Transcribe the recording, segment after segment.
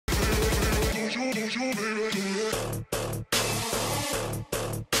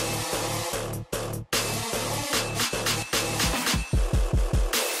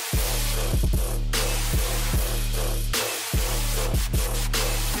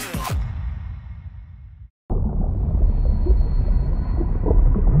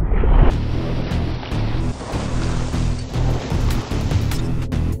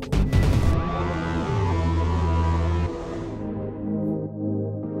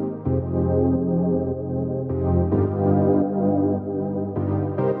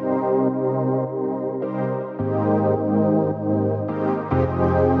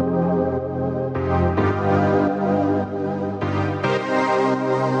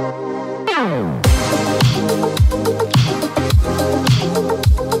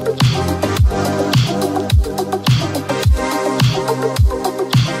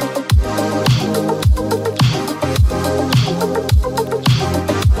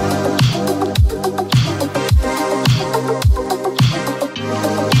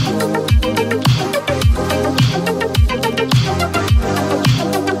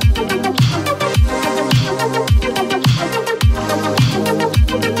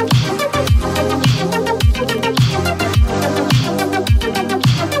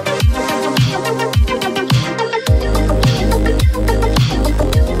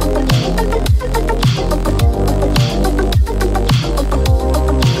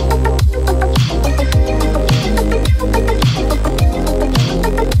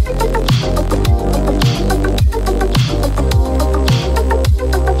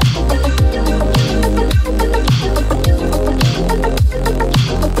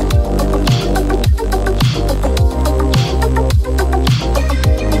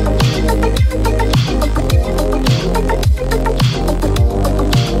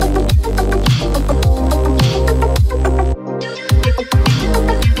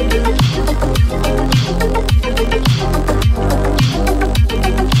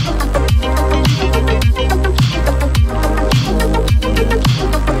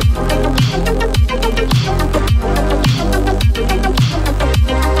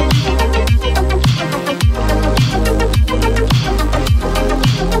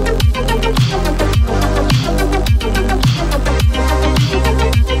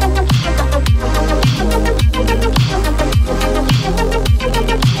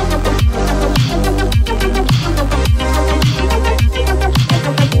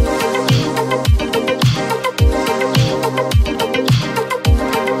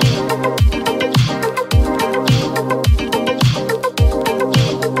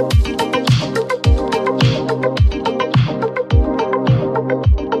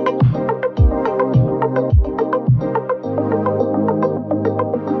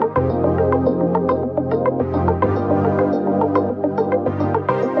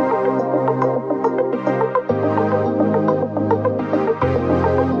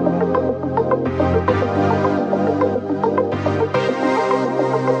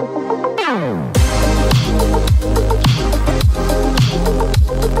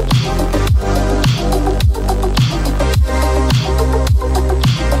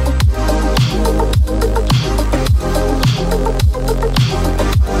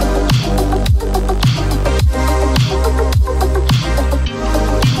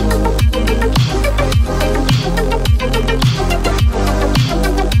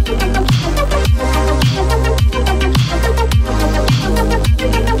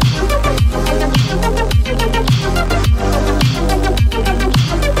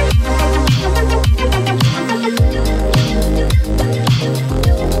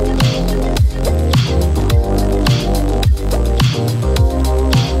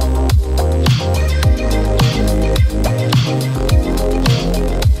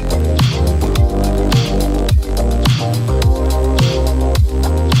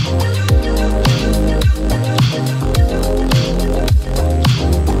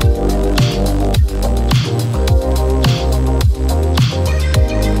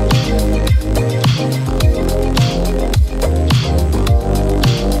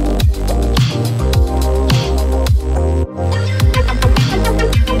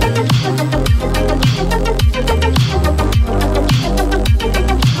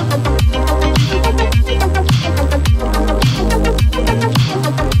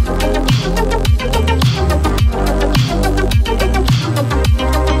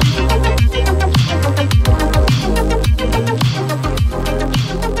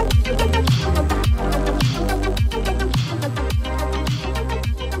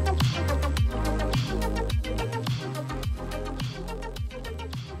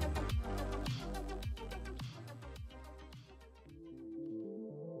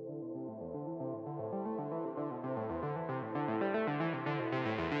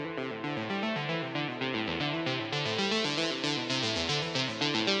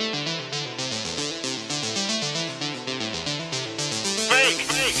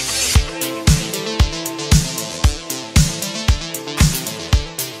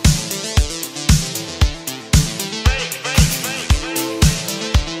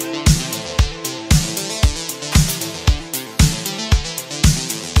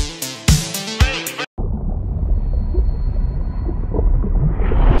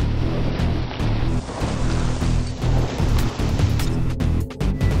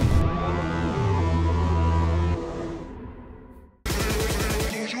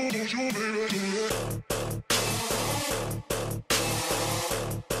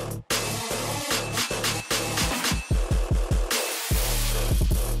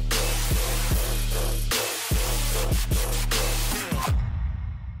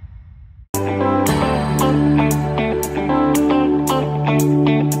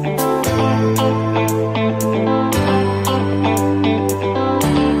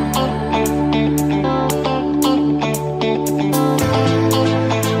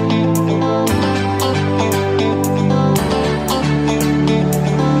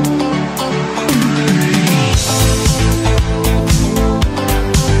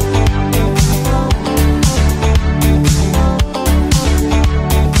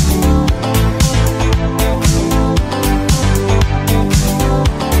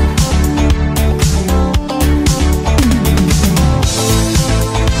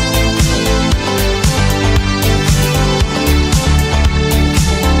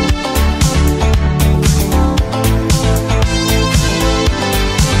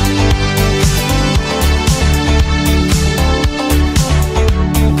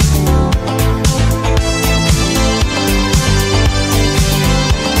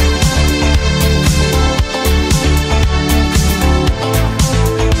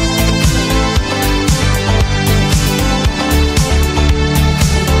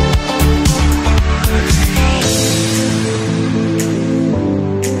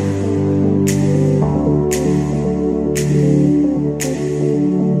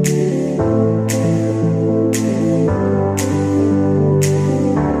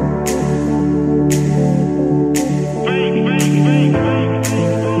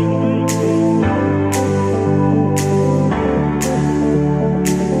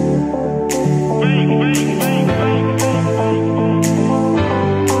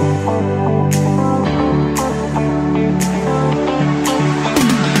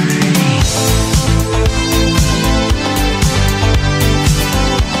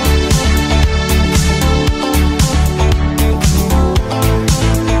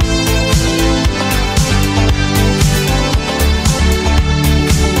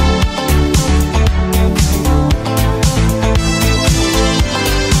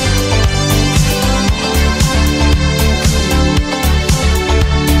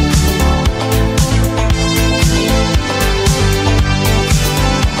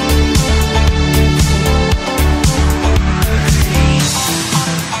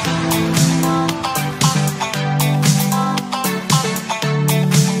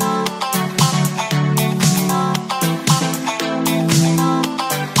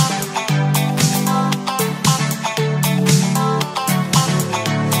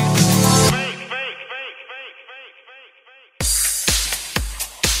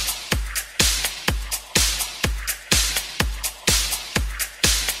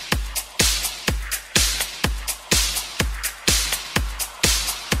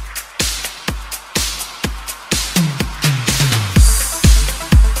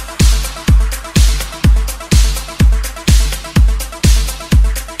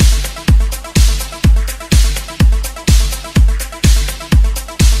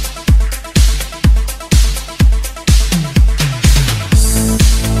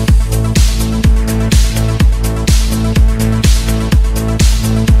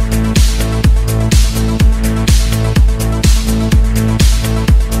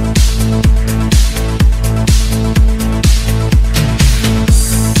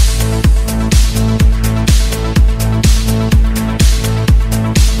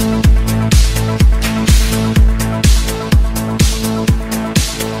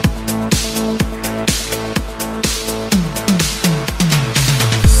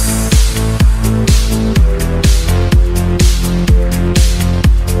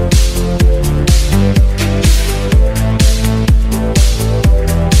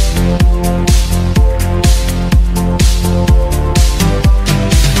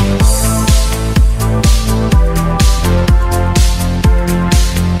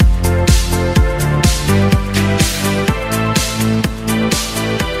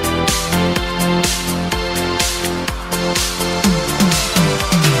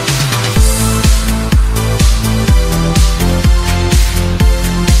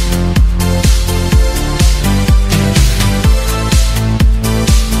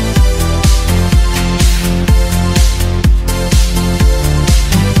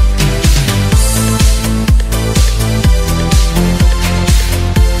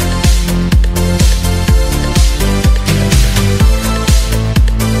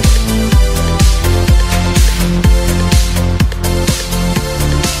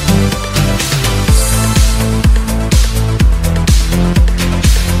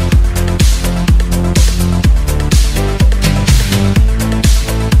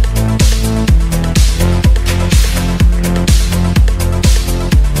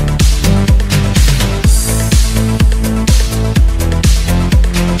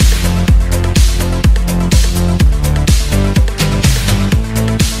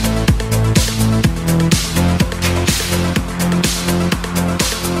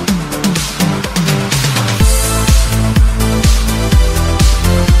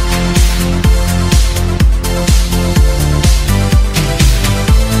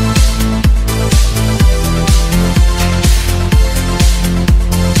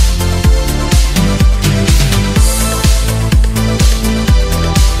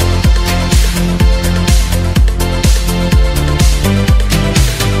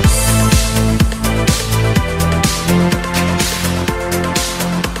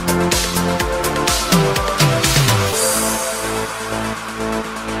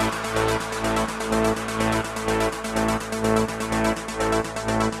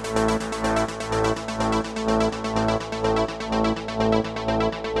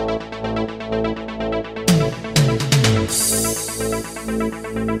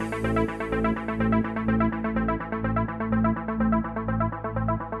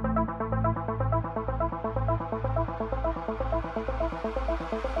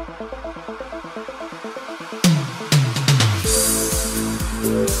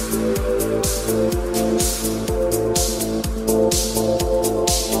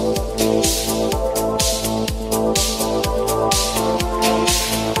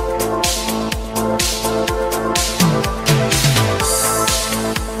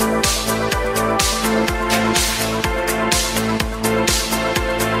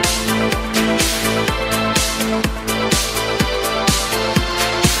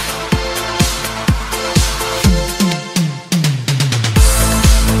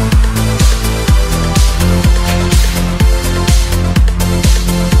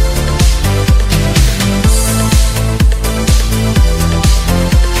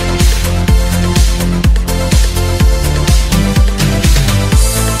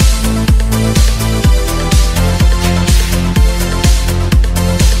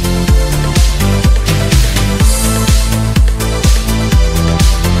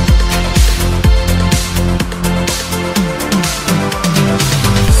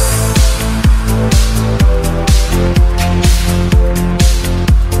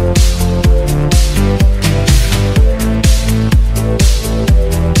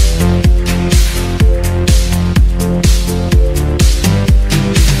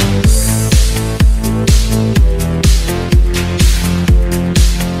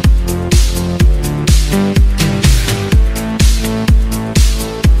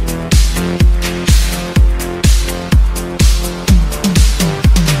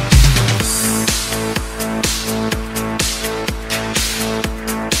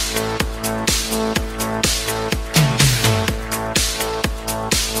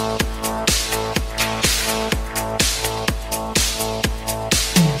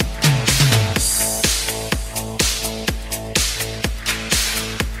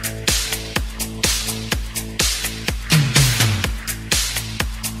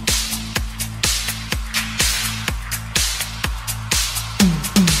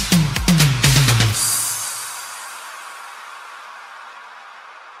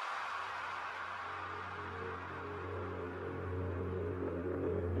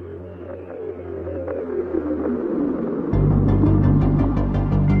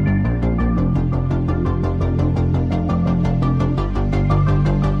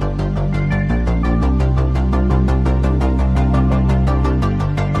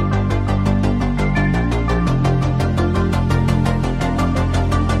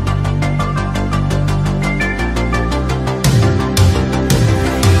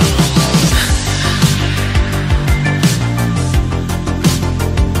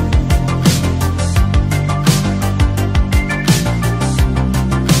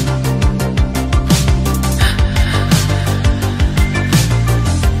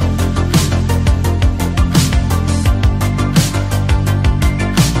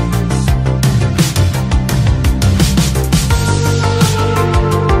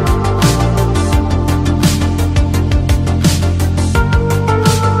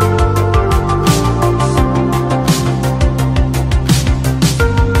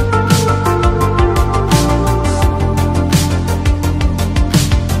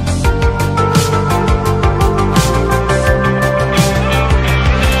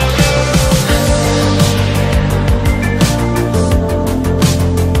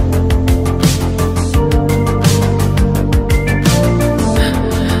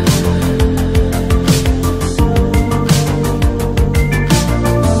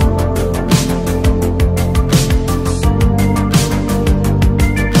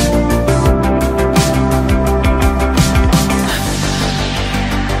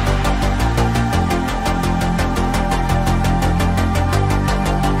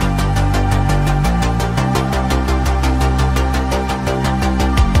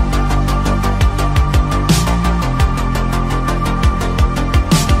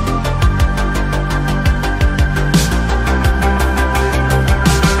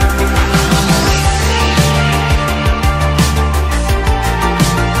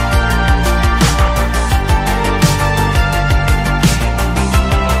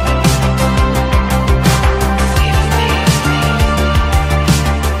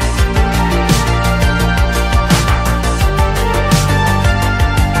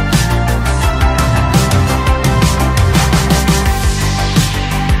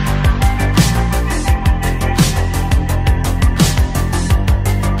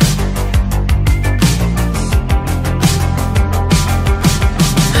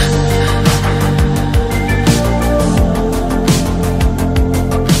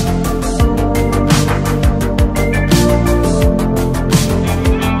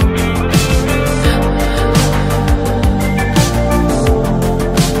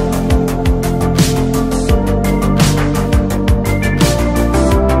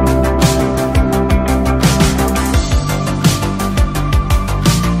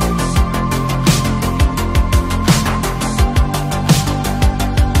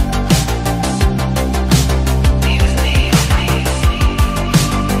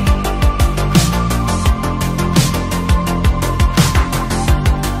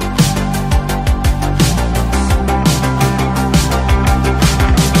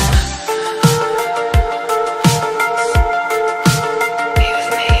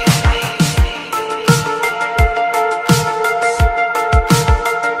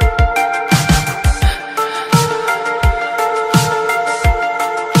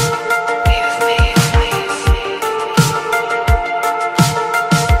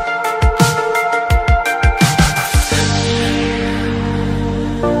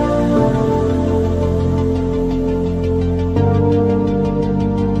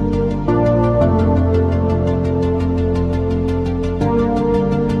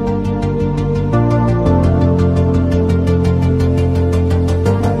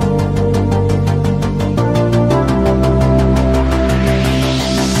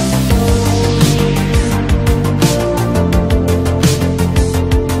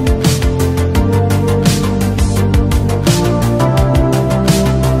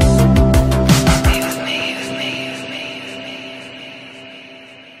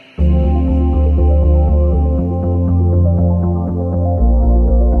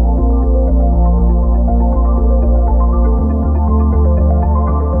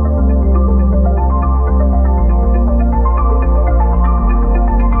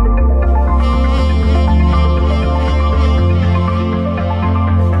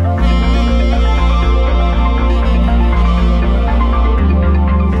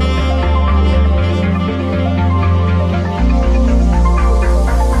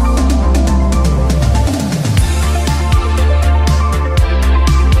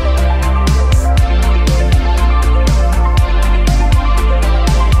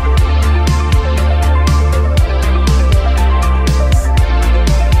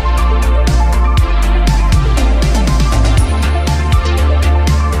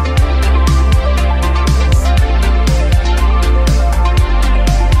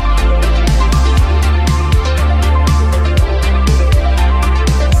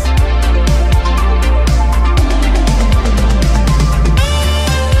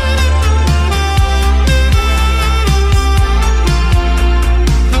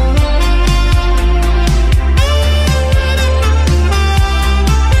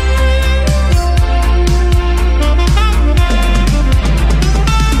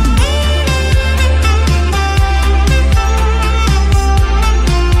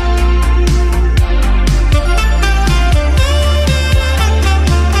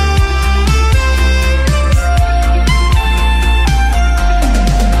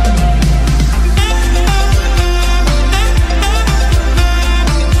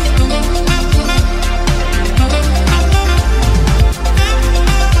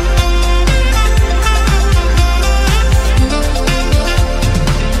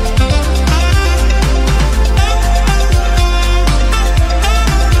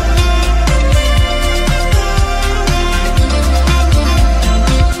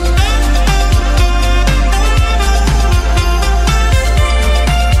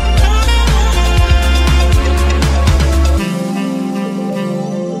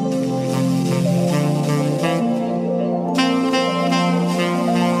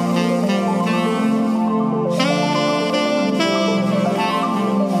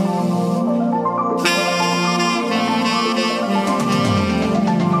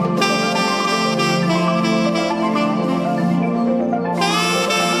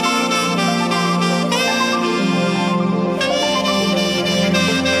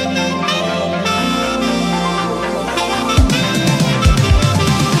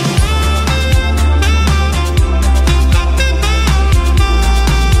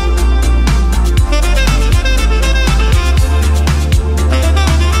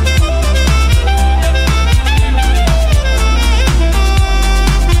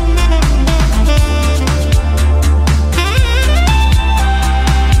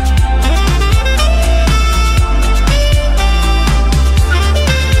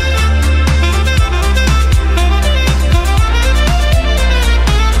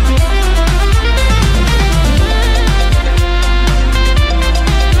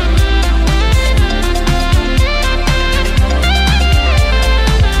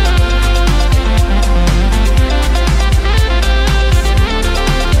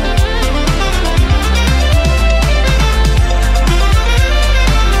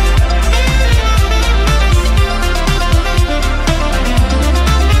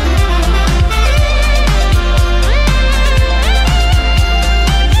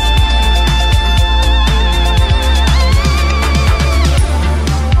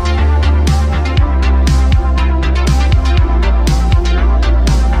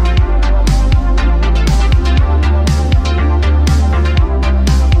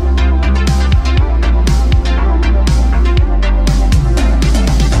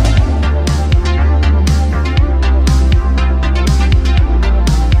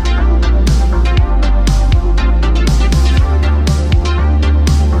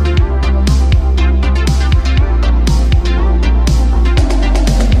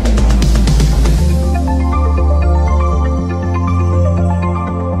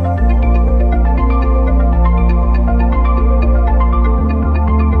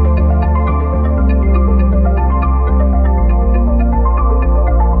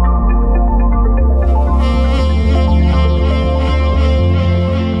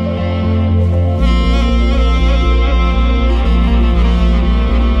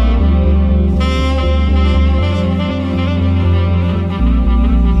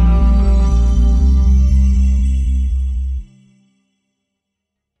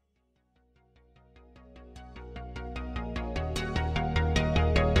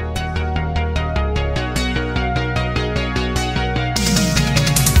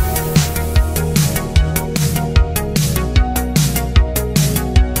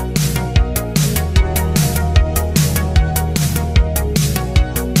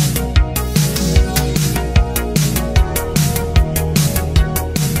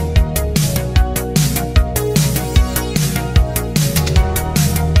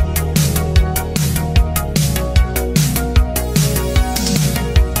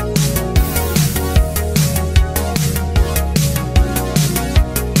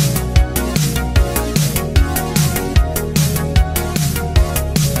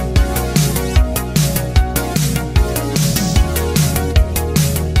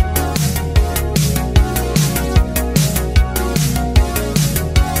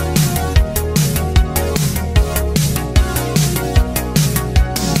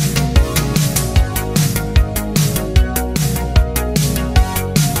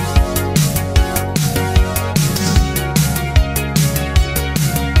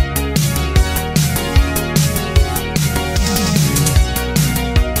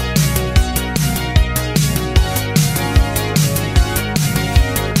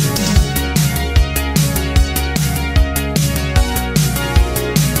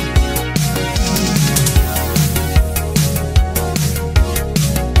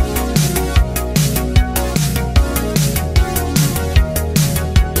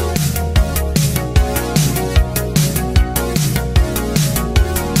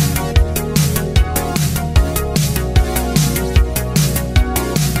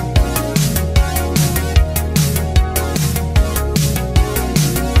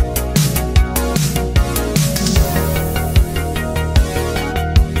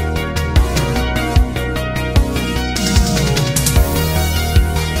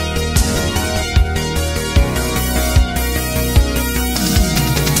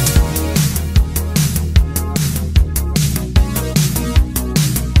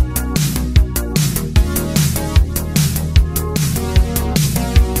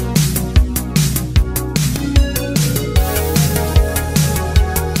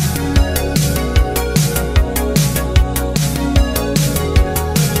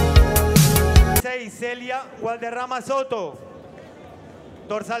Valderrama Soto.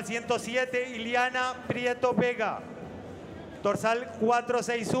 Dorsal 107, Iliana Prieto Vega. Dorsal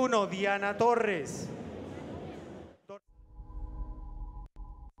 461, Diana Torres.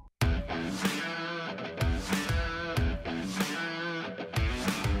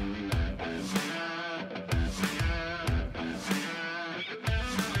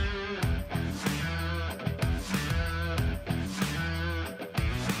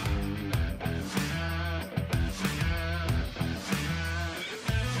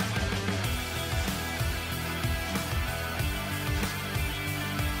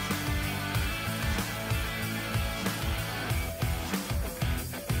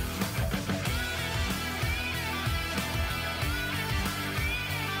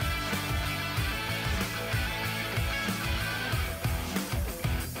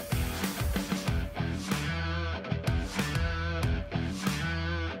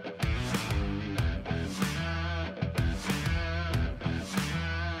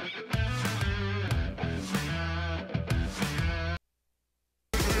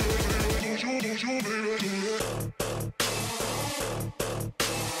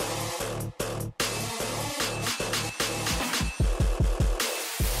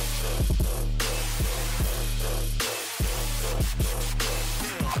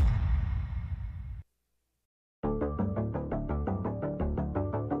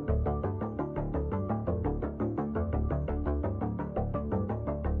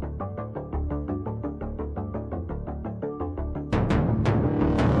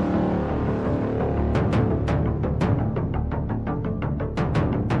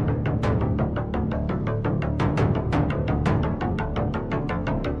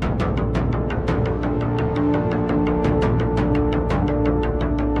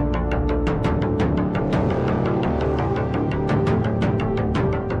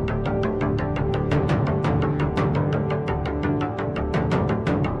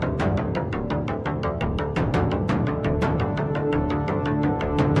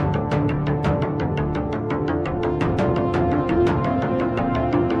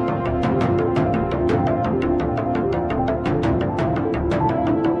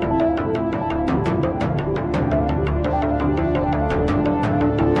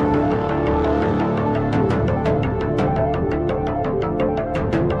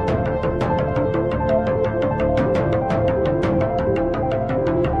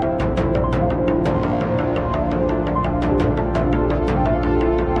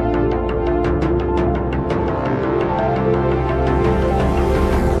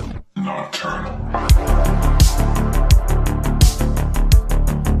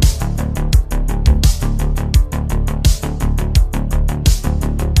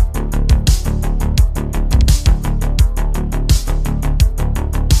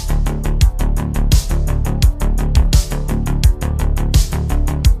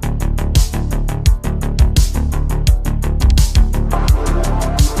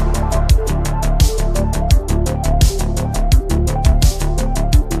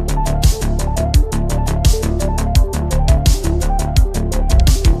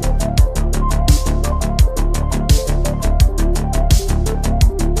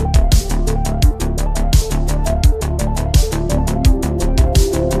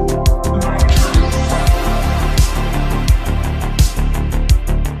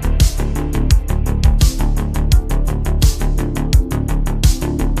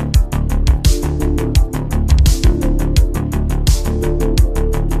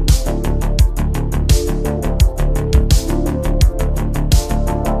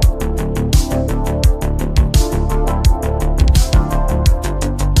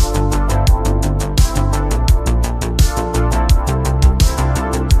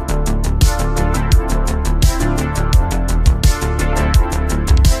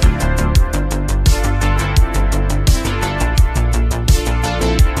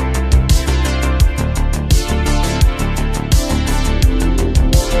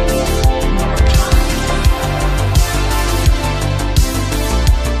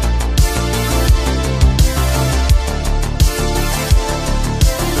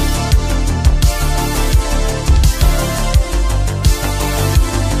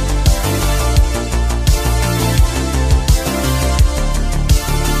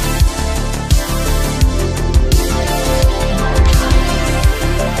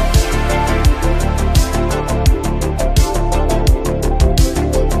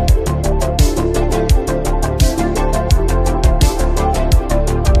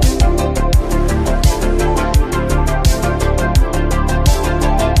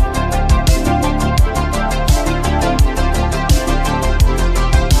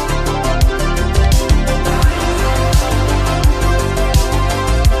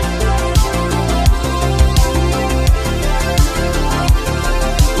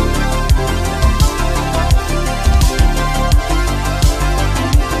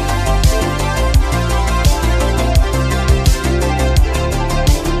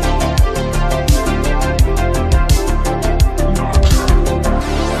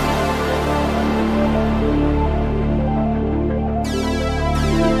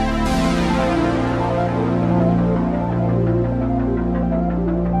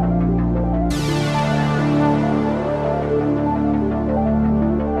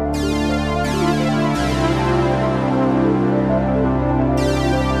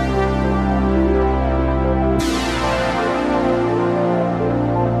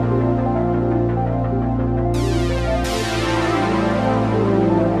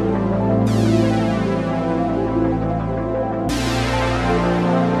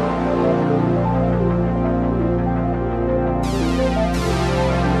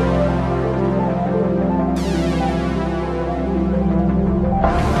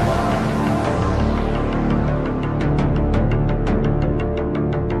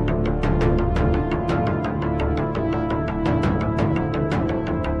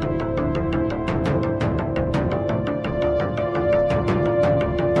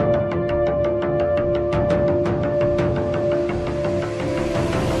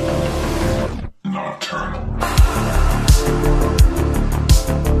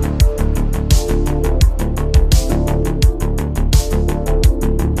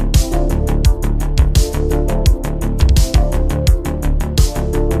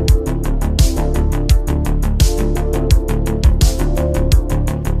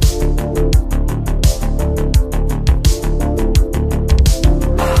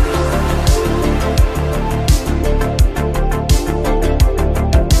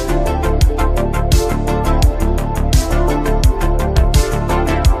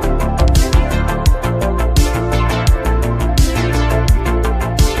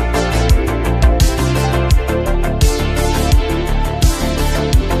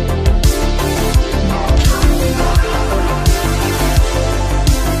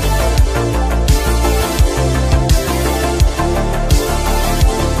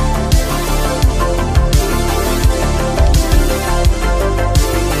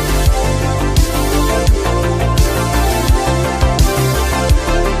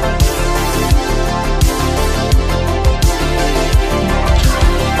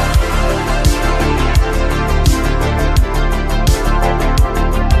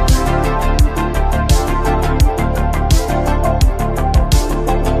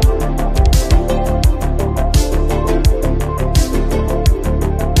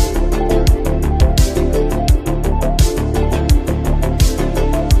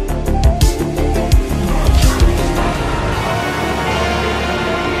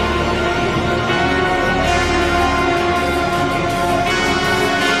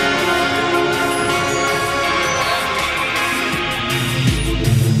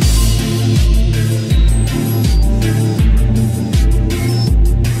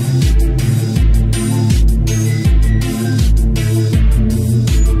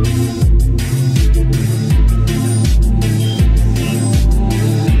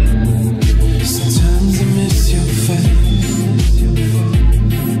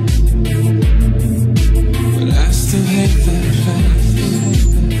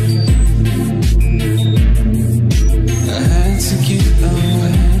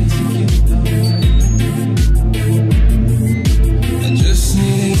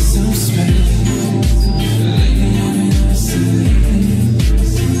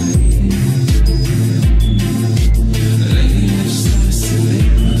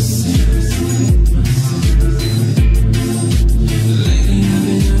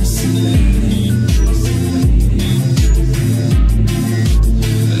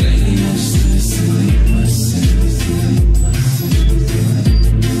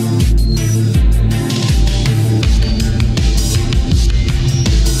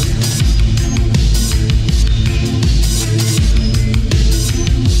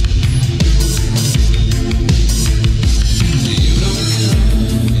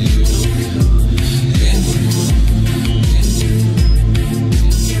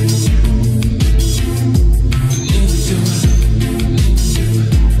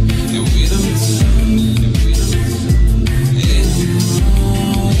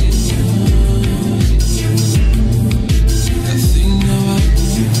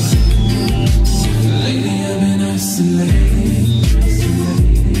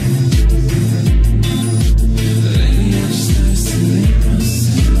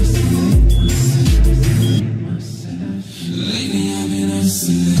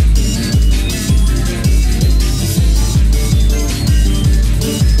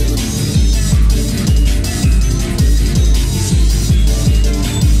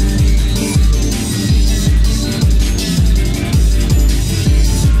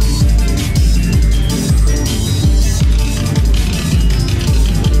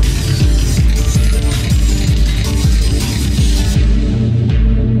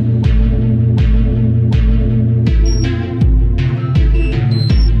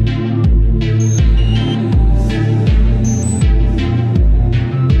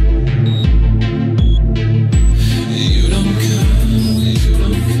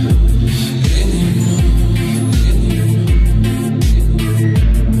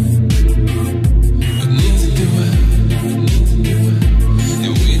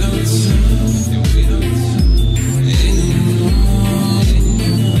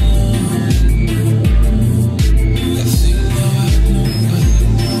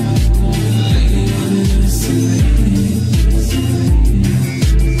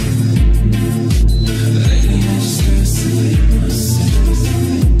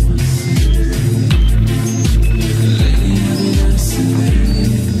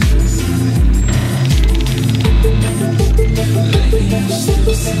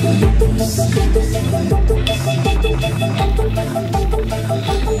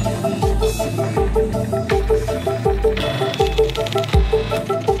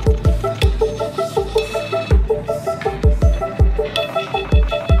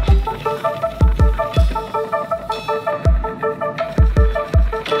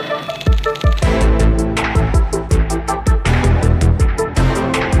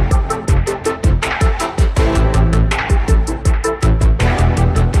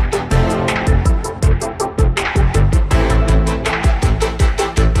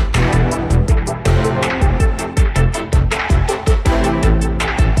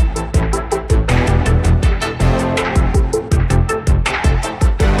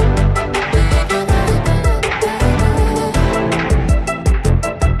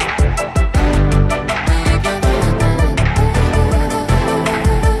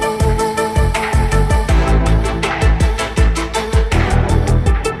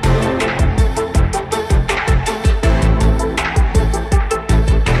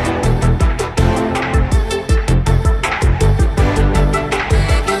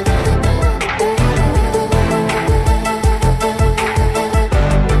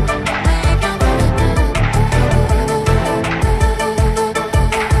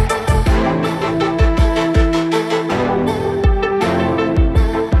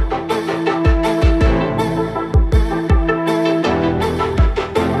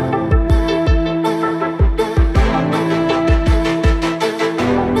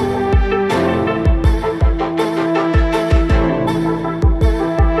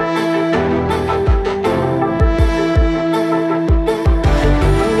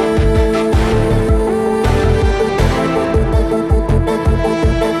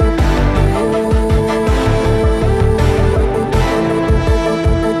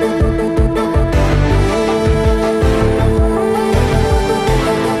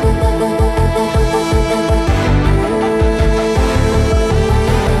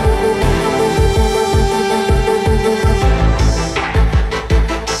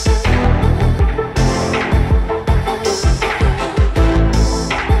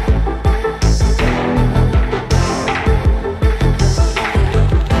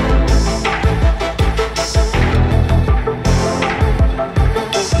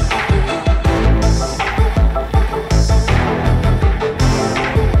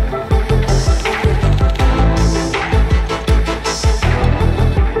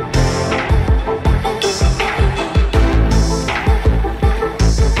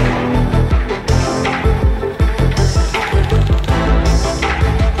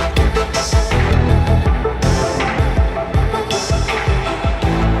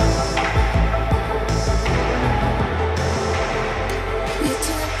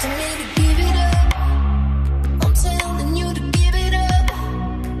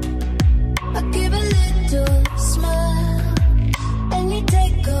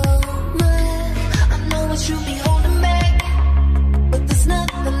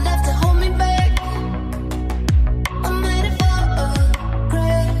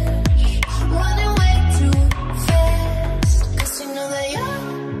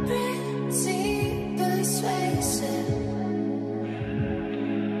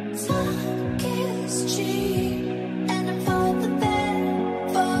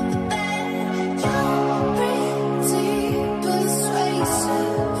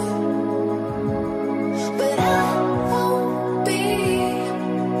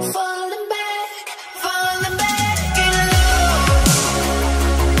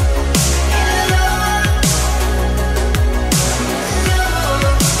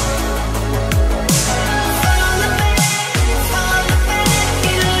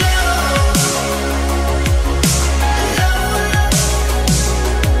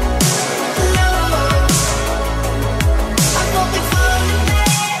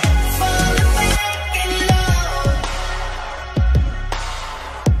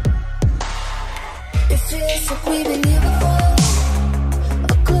 like we've been here before.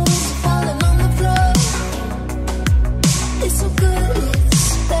 Our clothes are falling on the floor. It's so good,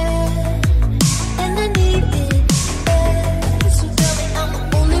 it's bad, and I need it bad. So tell me I'm the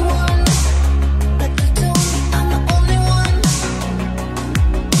only one. Like you told me I'm the only one.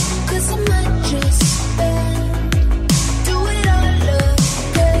 'Cause I might just do it all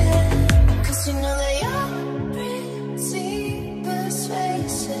again. 'Cause you know that you're pretty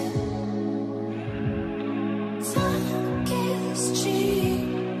persuasive. Time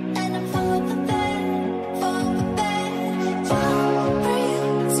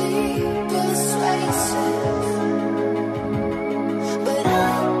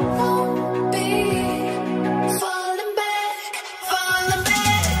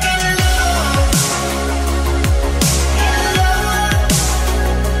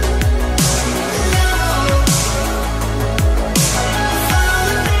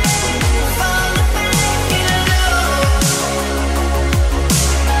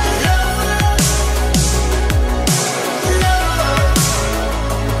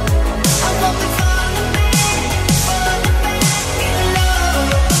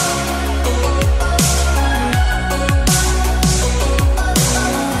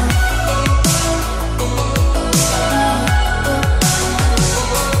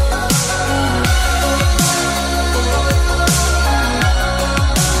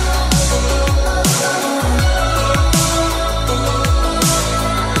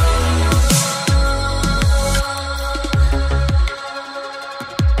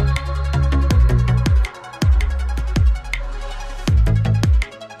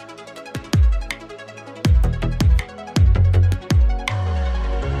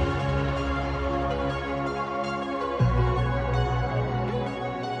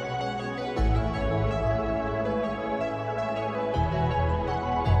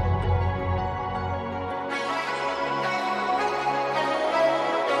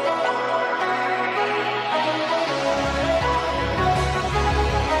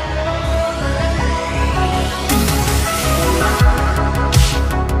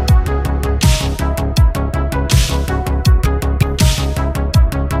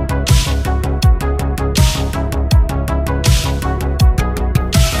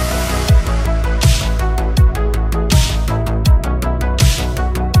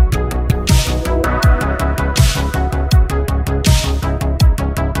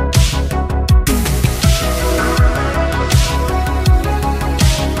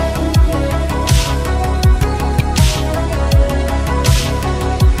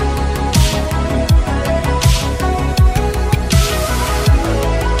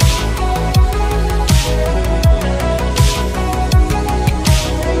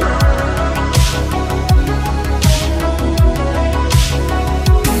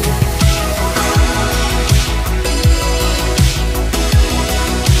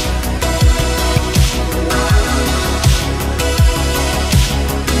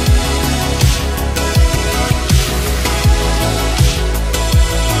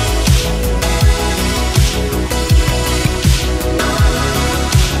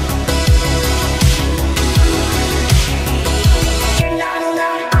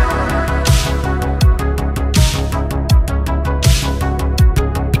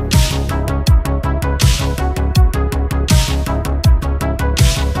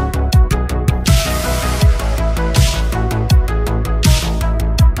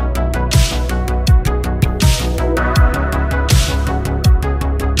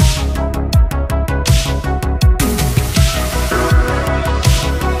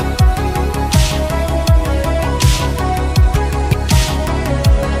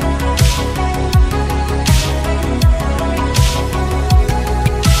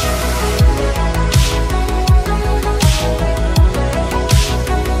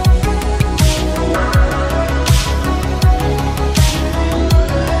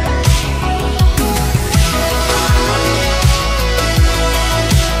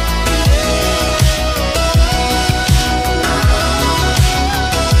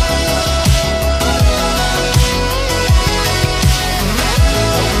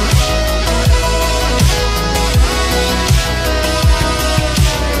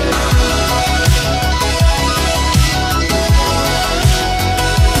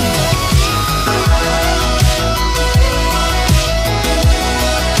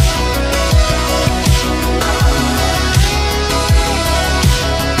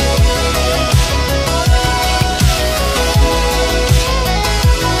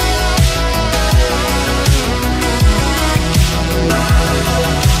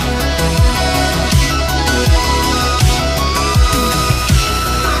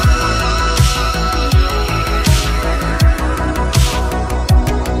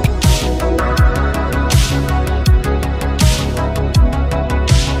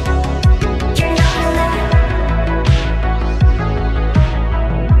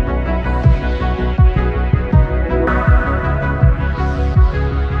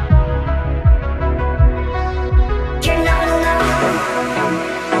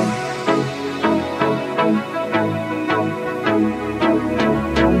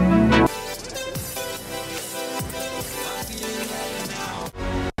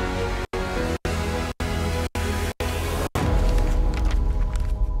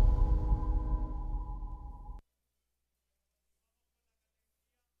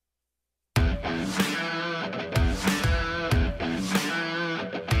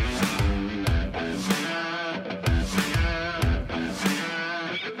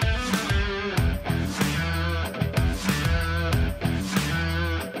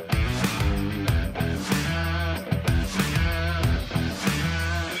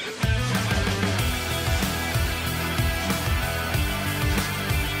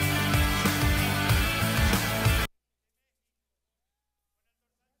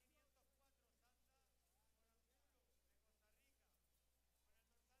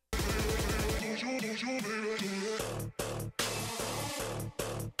Y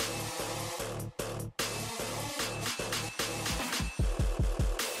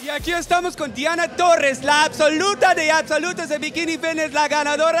aquí estamos con Diana Torres, la absoluta de absolutos de Bikini Fitness, la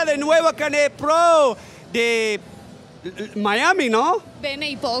ganadora del nuevo carnet pro de Miami, ¿no? De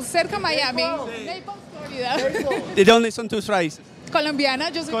Naples, cerca de Miami. Naples, Florida. ¿De dónde son tus raíces? Colombiana,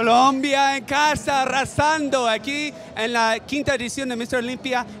 yo soy Colombia en casa, arrasando aquí en la quinta edición de Mr.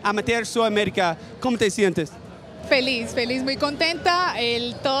 Olympia Amateur South America. ¿Cómo te sientes? feliz, muy contenta.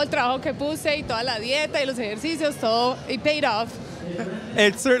 Todo el trabajo que puse y toda la dieta y los ejercicios, todo, it paid off.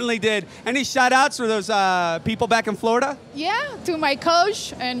 It certainly did. Any shout outs for those people back in Florida? Yeah, to my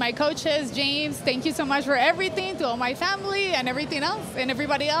coach and my coaches, James, thank you so much for everything, to all my family and everything else, and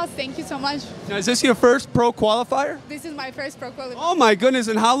everybody else, thank you so much. Now, is this your first pro qualifier? This is my first pro qualifier. Oh my goodness,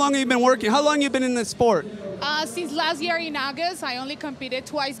 and how long have you been working? How long have you been in this sport? Since last year in August, I only competed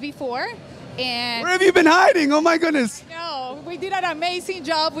twice before. And Where have you been hiding? Oh my goodness. no, we did an amazing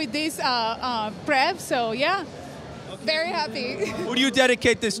job with this prep, so yeah, very happy. Who do you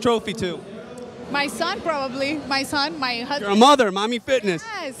dedicate this trophy to? My son, probably. My son, my husband. Your mother, Mommy Fitness.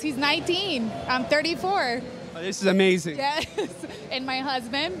 Yes, he's 19. I'm 34. Oh, this is amazing. Yes. And my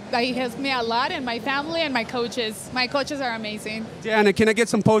husband, he helps me a lot, and my family and my coaches. My coaches are amazing. Diana, can I get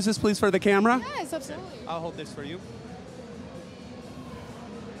some poses, please, for the camera? Yes, absolutely. I'll hold this for you.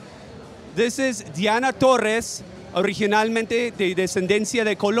 This is Diana Torres, originalmente de descendencia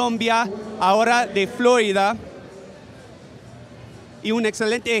de Colombia, ahora de Florida. Y un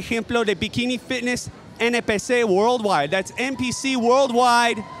excelente ejemplo de Bikini Fitness NPC Worldwide. That's NPC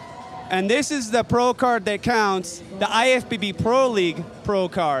Worldwide. And this is the pro card that counts, the IFBB Pro League pro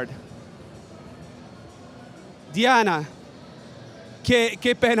card. Diana,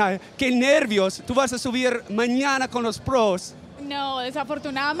 qué pena, qué nervios. Tú vas a subir mañana con los pros. No,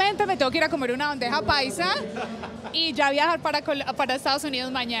 desafortunadamente me tengo que ir a comer una bandeja paisa y ya viajar para Estados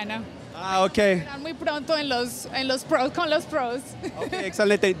Unidos mañana. Ah, ok. Están muy pronto en los pros, con los pros. Okay,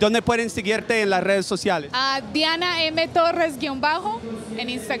 excelente. ¿Dónde pueden seguirte en las redes sociales? Diana M. Torres _ en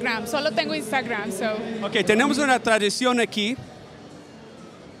Instagram. Solo tengo Instagram, so. Ok, tenemos una tradición aquí.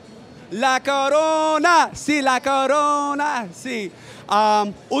 La corona, sí, la corona, sí.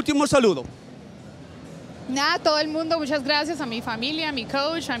 Último saludo. Nada, todo el mundo, muchas gracias a mi familia, a mi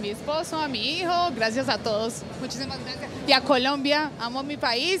coach, a mi esposo, a mi hijo, gracias a todos, muchísimas gracias. Y a Colombia, amo mi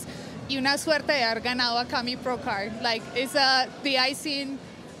país y una suerte de haber ganado acá mi pro card. Like, it's the icing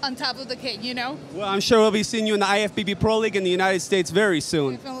on top of the cake, you know? Well, I'm sure we'll be seeing you in the IFBB Pro League in the United States very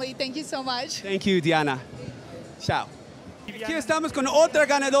soon. Definitely, thank you so much. Thank you, Diana. Chao. Aquí estamos con otra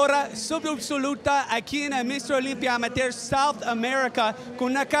ganadora absoluta aquí en el Mr. Olympia Amateur South America,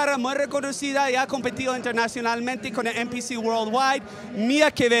 con una cara muy reconocida y ha competido internacionalmente con el NPC Worldwide.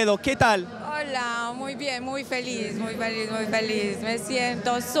 Mía Quevedo, ¿qué tal? Hola, muy bien, muy feliz. Me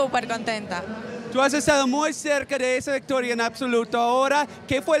siento súper contenta. Tú has estado muy cerca de esa victoria en absoluto. Ahora,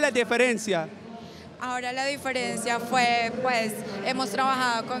 ¿qué fue la diferencia? Ahora la diferencia fue, pues, hemos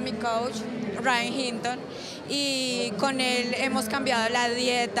trabajado con mi coach, Ryan Hinton, y con él hemos cambiado la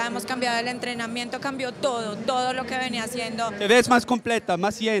dieta, hemos cambiado el entrenamiento, cambió todo lo que venía haciendo. Te ves más completa,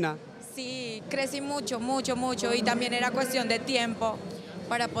 más llena. Sí, crecí mucho, y también era cuestión de tiempo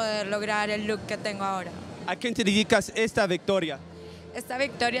para poder lograr el look que tengo ahora. ¿A quién te dedicas esta victoria? Esta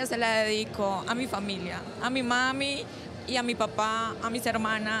victoria se la dedico a mi familia, a mi mami y a mi papá, a mis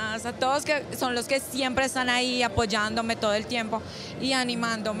hermanas, a todos que son los que siempre están ahí apoyándome todo el tiempo y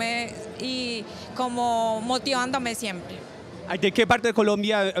animándome y como motivándome siempre. ¿De qué parte de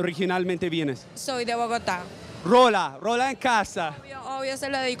Colombia originalmente vienes? Soy de Bogotá. Rola en casa. Obvio se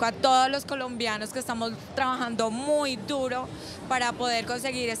lo dedico a todos los colombianos que estamos trabajando muy duro para poder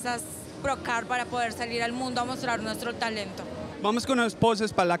conseguir estas Pro Card, para poder salir al mundo a mostrar nuestro talento. Vamos con unas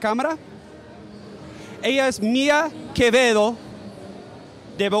poses para la cámara. Ella es Mía Quevedo,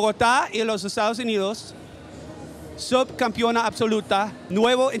 de Bogotá y de los Estados Unidos, subcampeona absoluta,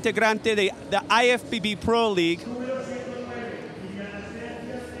 nuevo integrante de la IFBB Pro League.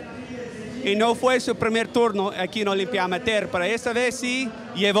 Y no fue su primer turno aquí en Olympia Amateur, pero esta vez sí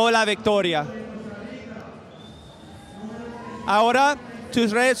llevó la victoria. Ahora, tus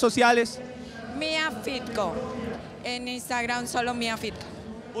redes sociales. Mía Fitco. En Instagram solo Mía Fitco.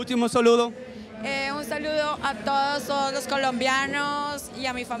 Último saludo. Un saludo a todos los colombianos y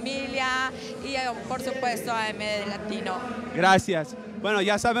a mi familia y por supuesto a M de Latino. Gracias. Bueno,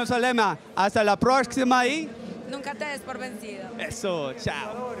 ya sabemos el lema. Hasta la próxima y... Nunca te des por vencido. Eso,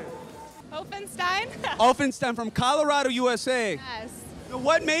 chao. Offenstein? Offenstein from Colorado, USA. Yes.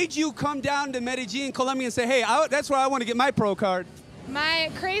 What made you come down to Medellin, Colombia and say, hey, that's where I want to get my pro card?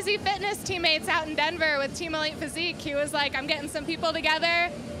 My crazy fitness teammates out in Denver with Team Elite Physique, he was like, I'm getting some people together.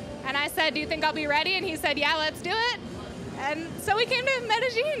 And I said, do you think I'll be ready? And he said, yeah, let's do it. And so we came to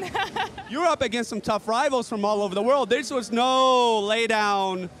Medellin. You were up against some tough rivals from all over the world. This was no lay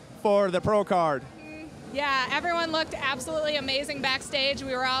down for the pro card. Yeah, everyone looked absolutely amazing backstage.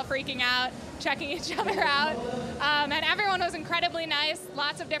 We were all freaking out, checking each other out. And everyone was incredibly nice,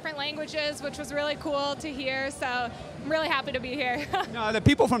 lots of different languages, which was really cool to hear. So I'm really happy to be here. Now, the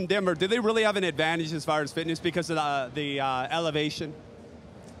people from Denver, do they really have an advantage as far as fitness because of the elevation?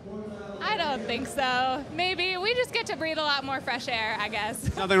 I don't think so. Maybe we just get to breathe a lot more fresh air, I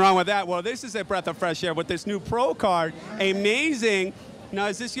guess. Nothing wrong with that. Well, this is a breath of fresh air with this new pro card. Amazing. Now,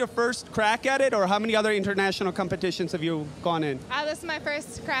 is this your first crack at it, or how many other international competitions have you gone in? This is my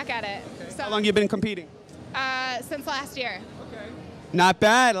first crack at it. Okay. So, How long have you been competing? Since last year. Okay. Not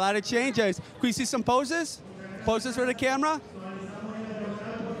bad. A lot of changes. Can we see some poses? Poses for the camera?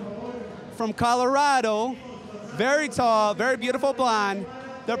 From Colorado, very tall, very beautiful blonde,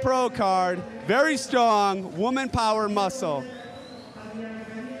 the pro card, very strong, woman power muscle.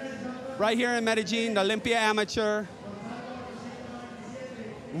 Right here in Medellin, the Olympia Amateur.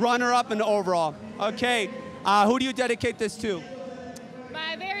 Runner-up and overall. Okay, who do you dedicate this to?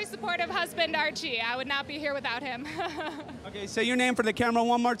 My very supportive husband, Archie. I would not be here without him. Okay, say your name for the camera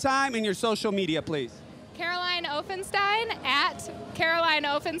one more time and your social media, please. Caroline Offenstein at Caroline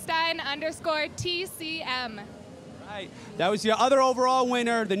Offenstein _TCM. Right, that was your other overall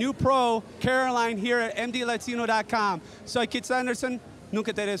winner, the new pro, Caroline, here at mdlatino.com. Soy Kit Sanderson,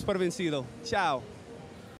 nunca te des por vencido. Ciao.